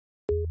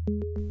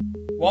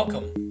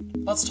Welcome.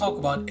 Let's talk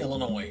about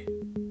Illinois.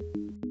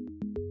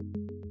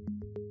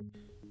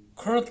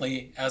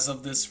 Currently, as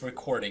of this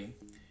recording,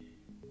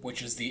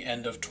 which is the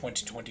end of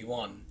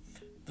 2021,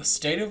 the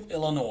state of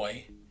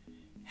Illinois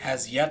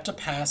has yet to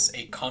pass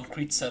a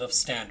concrete set of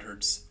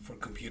standards for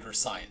computer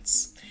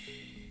science.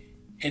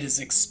 It is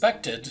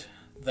expected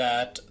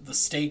that the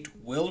state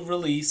will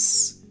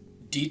release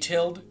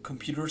detailed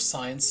computer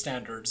science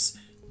standards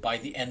by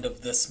the end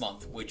of this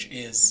month, which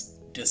is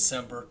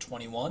December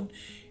 21.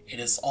 It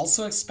is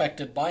also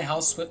expected by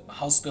House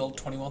Bill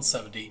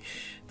 2170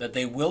 that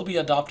they will be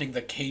adopting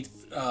the K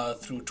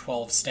through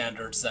 12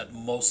 standards that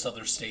most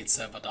other states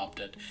have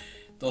adopted.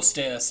 Those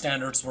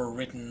standards were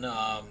written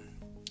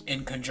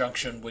in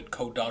conjunction with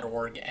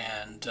Code.org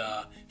and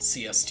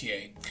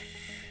CSTA.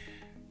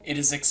 It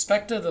is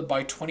expected that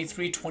by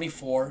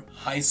 23-24,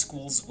 high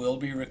schools will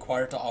be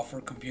required to offer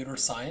computer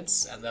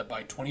science, and that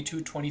by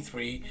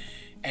 22-23,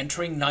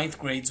 entering ninth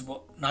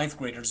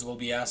graders will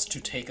be asked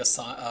to take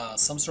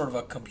some sort of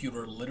a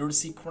computer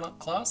literacy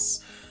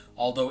class,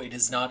 although it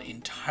is not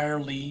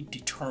entirely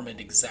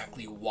determined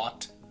exactly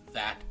what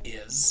that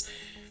is.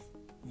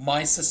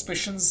 My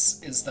suspicions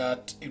is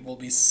that it will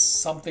be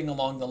something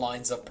along the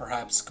lines of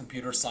perhaps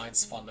computer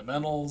science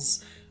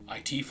fundamentals,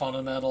 IT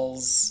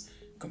fundamentals,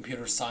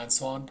 computer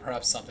science 1,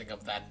 perhaps something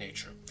of that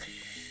nature.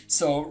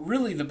 So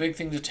really the big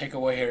thing to take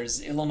away here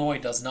is Illinois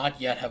does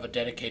not yet have a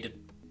dedicated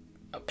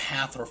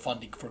path or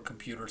funding for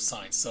computer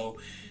science. So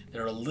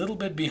they're a little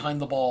bit behind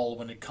the ball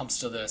when it comes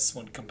to this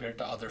when compared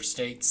to other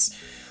states.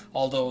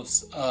 All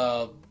those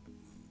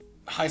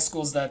high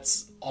schools that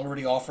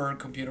already offer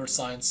computer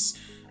science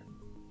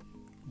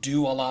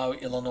do allow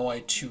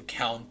Illinois to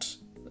count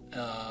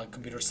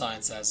computer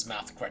science as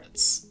math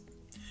credits.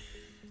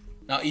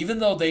 Now, even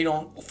though they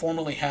don't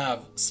formally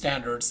have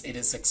standards, it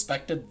is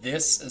expected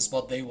this is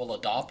what they will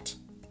adopt.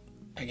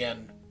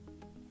 Again,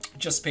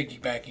 just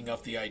piggybacking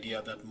off the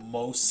idea that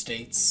most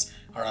states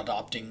are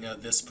adopting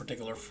this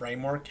particular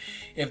framework.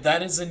 If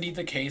that is indeed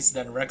the case,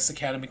 then Rex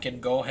Academy can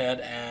go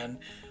ahead and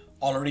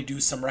already do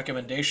some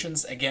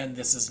recommendations. Again,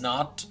 this is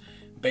not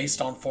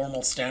based on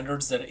formal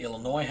standards that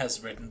Illinois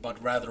has written,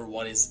 but rather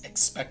what is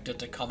expected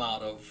to come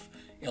out of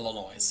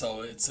Illinois.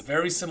 So it's a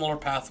very similar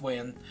pathway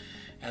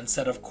and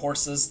set of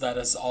courses that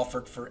is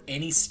offered for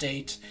any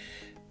state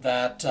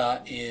that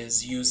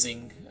is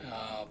using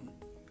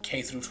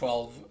K through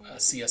 12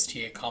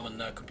 CSTA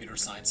Common Computer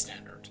Science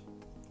Standard.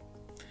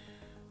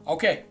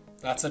 Okay,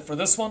 that's it for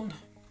this one.